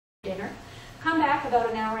dinner. Come back about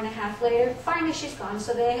an hour and a half later, finally she's gone.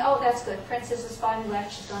 So they think, oh, that's good, Princess has finally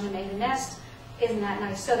left, she's gone to make a nest. Isn't that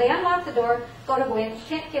nice? So they unlock the door, go to in,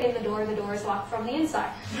 can't get in the door is locked from the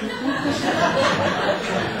inside.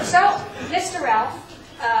 So Mr. Ralph,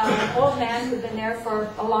 old man who'd been there for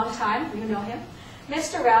a long time, you know him,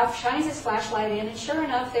 Mr. Ralph shines his flashlight in, and sure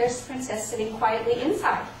enough, there's Princess sitting quietly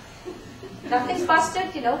inside. Nothing's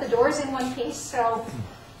busted, you know, the door's in one piece, so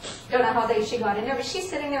don't know how she got in there, but she's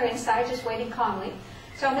sitting there inside just waiting calmly.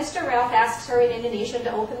 So Mr. Ralph asks her in Indonesian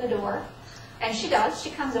to open the door, and she does.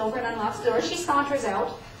 She comes over and unlocks the door. She saunters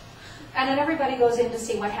out, and then everybody goes in to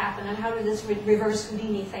see what happened and how did this reverse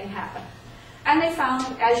Houdini thing happen. And they found,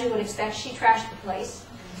 as you would expect, she trashed the place.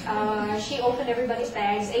 She opened everybody's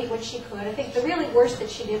bags, ate what she could. I think the really worst that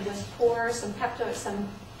she did was pour some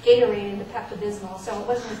Gatorade into Pepto-Bismol, so it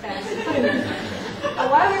wasn't as bad as it could have been.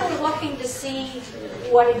 While we were looking to see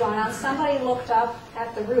what had gone on, somebody looked up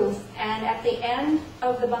at the roof, and at the end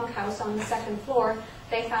of the bunkhouse on the second floor,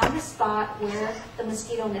 they found a spot where the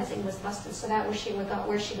mosquito netting was busted, so that was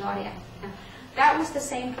where she got in. That was the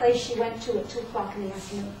same place she went to at 2 o'clock in the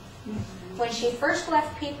afternoon. When she first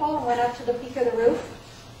left people and went up to the peak of the roof,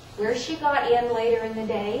 where she got in later in the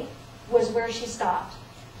day was where she stopped.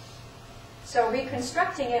 So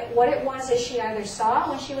reconstructing it, what it was is she either saw,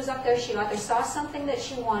 when she was up there, she either saw something that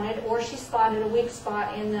she wanted, or she spotted a weak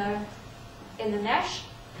spot in the mesh,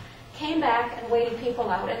 came back and waited people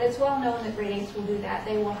out. And it's well known that Red Apes will do that.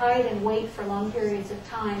 They will hide and wait for long periods of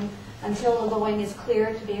time until the going is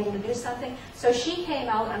clear to be able to do something. So she came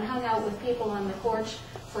out and hung out with people on the porch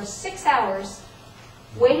for 6 hours,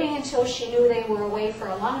 waiting until she knew they were away for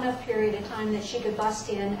a long enough period of time that she could bust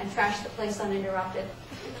in and trash the place uninterrupted.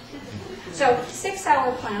 So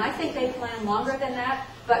 6-hour plan. I think they planned longer than that,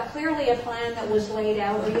 but clearly a plan that was laid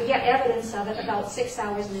out, or you get evidence of it about 6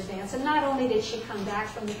 hours in advance. And not only did she come back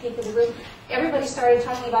from the peak of the roof, everybody started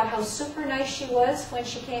talking about how super nice she was when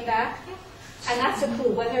she came back. And that's a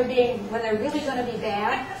clue. When they're really going to be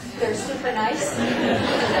bad, they're super nice.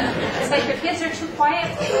 It's like your kids are too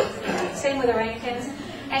quiet. Same with orangutans.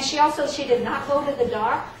 And she did not go to the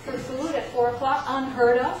dock for food at 4 o'clock,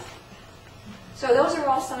 unheard of. So those are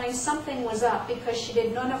all signs something was up, because she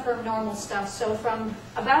did none of her normal stuff. So from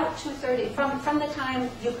about 2:30, from the time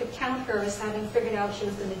you could count her as having figured out she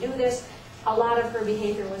was going to do this, a lot of her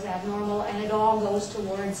behavior was abnormal, and it all goes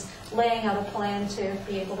towards laying out a plan to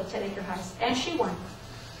be able to take her house. And she won.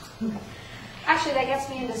 Actually, that gets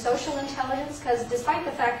me into social intelligence, because despite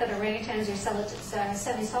the fact that orangutans are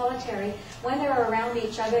semi-solitary, when they're around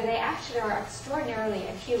each other, they actually are extraordinarily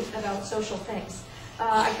acute about social things.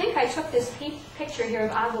 I think I took this picture here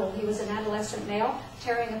of Agul. He was an adolescent male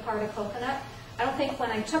tearing apart a coconut. I don't think when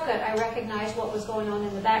I took it, I recognized what was going on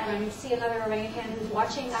in the background. You see another orangutan who's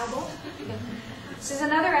watching Agul? This is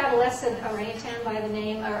another adolescent orangutan by the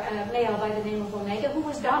name, or male by the name of Omega, who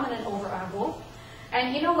was dominant over Agul.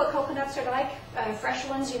 And you know what coconuts are like? Fresh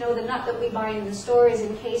ones, you know, the nut that we buy in the store is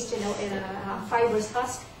encased in a fibrous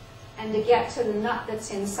husk. And to get to the nut that's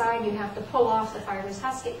inside, you have to pull off the fibrous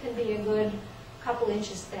husk. It can be a good couple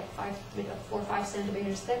inches thick, 4 or 5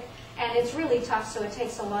 centimeters thick, and it's really tough, so it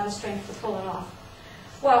takes a lot of strength to pull it off.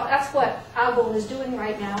 Well, that's what Agul is doing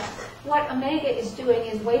right now. What Omega is doing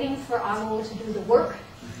is waiting for Agul to do the work,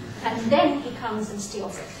 and then he comes and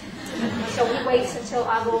steals it. So he waits until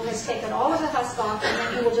Agul has taken all of the husk off, and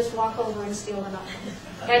then he will just walk over and steal the nut.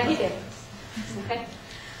 And he did. Okay.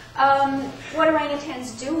 What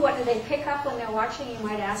orangutans do, what do they pick up when they're watching? You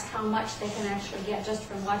might ask how much they can actually get just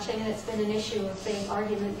from watching, and it's been an issue of big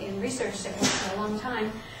argument in research circles for a long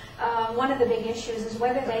time. One of the big issues is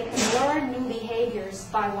whether they can learn new behaviors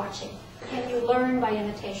by watching. Can you learn by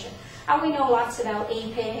imitation? We know lots about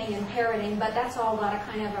aping and parroting, but that's all got a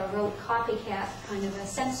kind of a rote copycat kind of a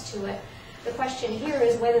sense to it. The question here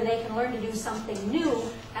is whether they can learn to do something new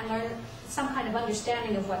and learn some kind of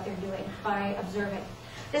understanding of what they're doing by observing.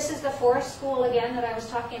 This is the forest school again that I was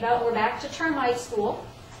talking about. We're back to termite school,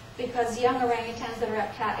 because young orangutans that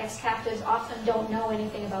are ex-captives often don't know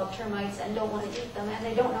anything about termites and don't want to eat them, and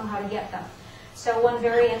they don't know how to get them. So one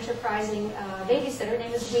very enterprising babysitter,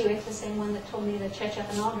 named Wiewik, the same one that told me the Chechep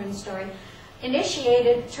and Aldrin story,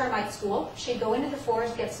 initiated termite school. She'd go into the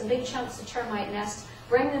forest, get some big chunks of termite nests,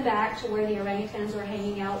 bring them back to where the orangutans were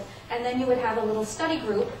hanging out, and then you would have a little study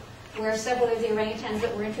group where several of the orangutans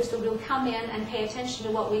that were interested would come in and pay attention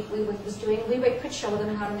to what Wiewik was doing. Wiewik could show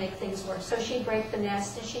them how to make things work. So she'd break the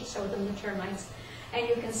nest and she'd show them the termites. And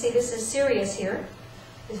you can see this is Sirius here.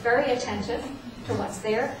 He's very attentive to what's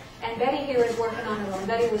there. And Betty here is working on her own.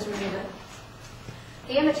 Betty was really good.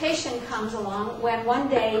 The imitation comes along when one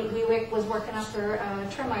day Wiewik was working up her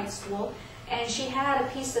termite school, and she had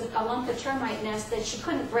a lump of termite nest that she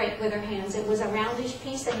couldn't break with her hands. It was a roundish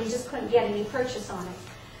piece, and you just couldn't get any purchase on it.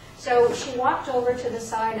 So she walked over to the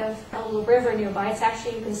side of a little river nearby. It's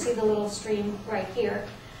actually, you can see the little stream right here.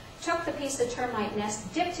 Took the piece of termite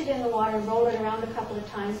nest, dipped it in the water, rolled it around a couple of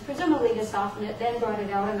times, presumably to soften it, then brought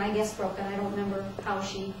it out, and I guess broke it. I don't remember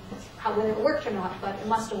whether it worked or not, but it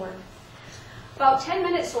must have worked. About 10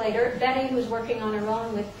 minutes later, Betty, who's working on her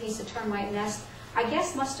own with a piece of termite nest, I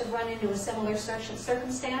guess must have run into a similar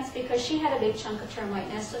circumstance, because she had a big chunk of termite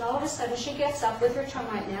nest, and all of a sudden she gets up with her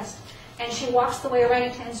termite nest, and she walks the way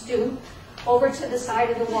orangutans do, over to the side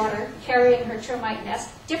of the water, carrying her termite nest,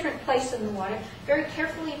 different place in the water, very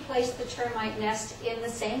carefully placed the termite nest in the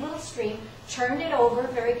same little stream, turned it over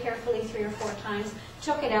very carefully 3 or 4 times,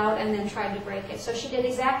 took it out, and then tried to break it. So she did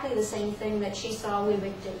exactly the same thing that she saw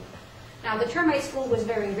Weewick do. Now, the termite school was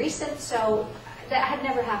very recent, so that had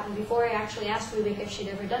never happened before. I actually asked Weewick if she'd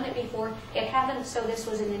ever done it before. It hadn't, so this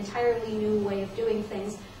was an entirely new way of doing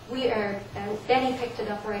things. Benny picked it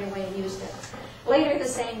up right away and used it. Later the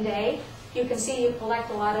same day, you can see you collect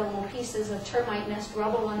a lot of little pieces of termite nest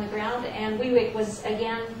rubble on the ground, and Weewick was,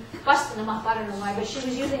 again, busting them up. I don't know why, but she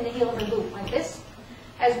was using the heel of her boot like this.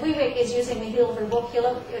 As Weewick is using the heel of her boot, you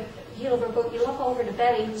look over to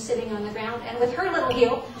Betty, who's sitting on the ground, and with her little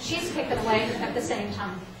heel, she's picking away at the same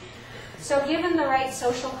time. So given the right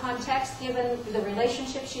social context, given the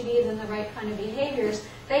relationships you need and the right kind of behaviors,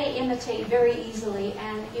 they imitate very easily,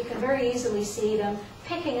 and you can very easily see them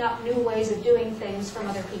picking up new ways of doing things from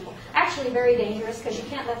other people. Actually very dangerous, because you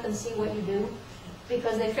can't let them see what you do,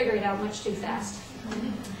 because they figure it out much too fast.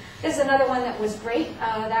 This is another one that was great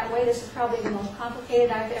that way. This is probably the most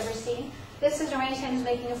complicated I've ever seen. This is orangutans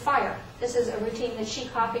making a fire. This is a routine that she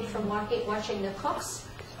copied from watching the cooks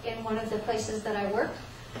in one of the places that I worked.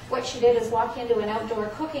 What she did is walk into an outdoor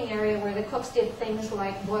cooking area where the cooks did things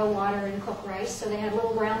like boil water and cook rice, so they had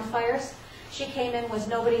little ground fires. She came in,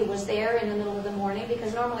 nobody was there in the middle of the morning,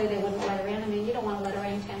 because normally they wouldn't let her in. I mean, you don't want to let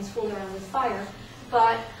orangutans fool around with fire.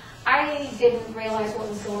 But I didn't realize what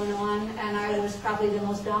was going on, and I was probably the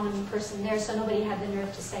most dominant person there, so nobody had the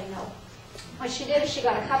nerve to say no. What she did is she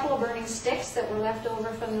got a couple of burning sticks that were left over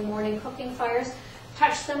from the morning cooking fires,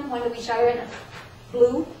 touched them one to each other, and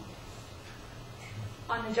blew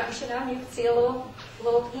on the junction of them. You can see a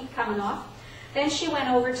little heat coming off. Then she went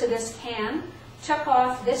over to this can, took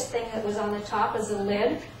off this thing that was on the top as a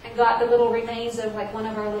lid, and got the little remains of like one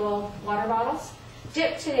of our little water bottles,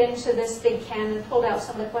 dipped it into this big can and pulled out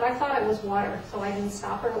some liquid. I thought it was water, so I didn't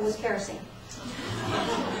stop her. It was kerosene.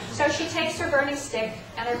 So she takes her burning stick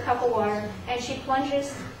and her cup of water, and she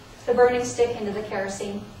plunges the burning stick into the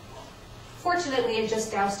kerosene. Fortunately, it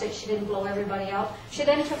just doused it. She didn't blow everybody out. She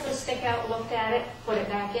then took the stick out, looked at it, put it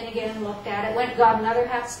back in again, looked at it, went and got another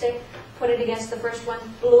hot stick, put it against the first one,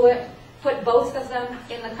 blew it, put both of them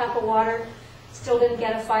in the cup of water, still didn't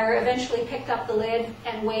get a fire, eventually picked up the lid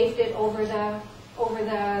and waved it over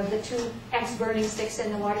the 2 ex-burning sticks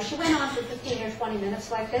in the water. She went on for 15 or 20 minutes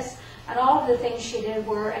like this, and all of the things she did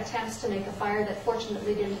were attempts to make a fire that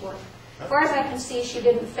fortunately didn't work. As far as I can see, she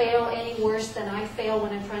didn't fail any worse than I fail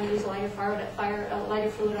when I'm trying to use lighter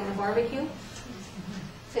fluid on a barbecue.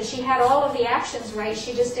 So she had all of the actions right,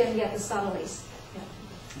 she just didn't get the subtleties.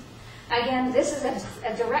 Again, this is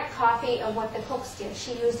a direct copy of what the cooks did.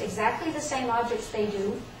 She used exactly the same objects they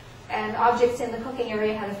do, and objects in the cooking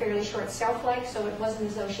area had a fairly short shelf life, so it wasn't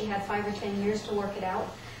as though she had 5 or 10 years to work it out.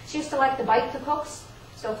 She used to like to bite the cooks,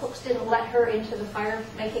 so cooks didn't let her into the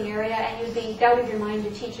fire-making area, and you'd be out of your mind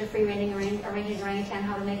to teach a free-range orangutan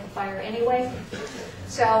how to make a fire anyway.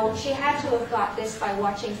 So she had to have got this by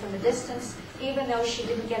watching from a distance, even though she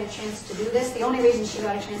didn't get a chance to do this. The only reason she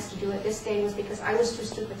got a chance to do it this day was because I was too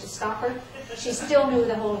stupid to stop her. She still knew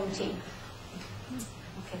the whole routine.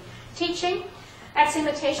 Okay. Teaching, that's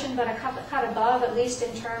imitation, but a cut above, at least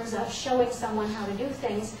in terms of showing someone how to do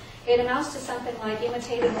things. It amounts to something like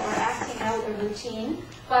imitating or acting out a routine,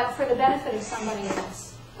 but for the benefit of somebody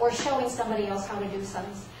else, or showing somebody else how to do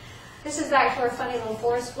things. This is back to our funny little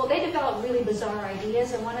forest school. They develop really bizarre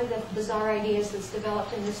ideas, and one of the bizarre ideas that's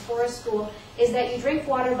developed in this forest school is that you drink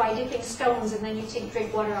water by dipping stones, and then you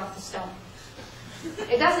drink water off the stone.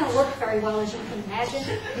 It doesn't work very well, as you can imagine.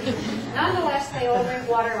 Nonetheless, they all drink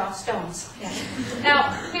water off stones.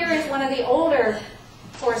 Now, here is one of the older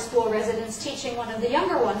forest school residents teaching one of the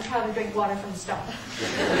younger ones how to drink water from a stone.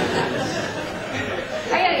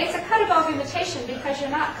 Again, it's a cut above imitation because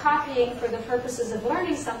you're not copying for the purposes of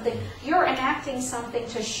learning something. You're enacting something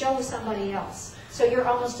to show somebody else. So you're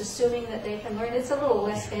almost assuming that they can learn. It's a little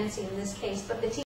less fancy in this case, but the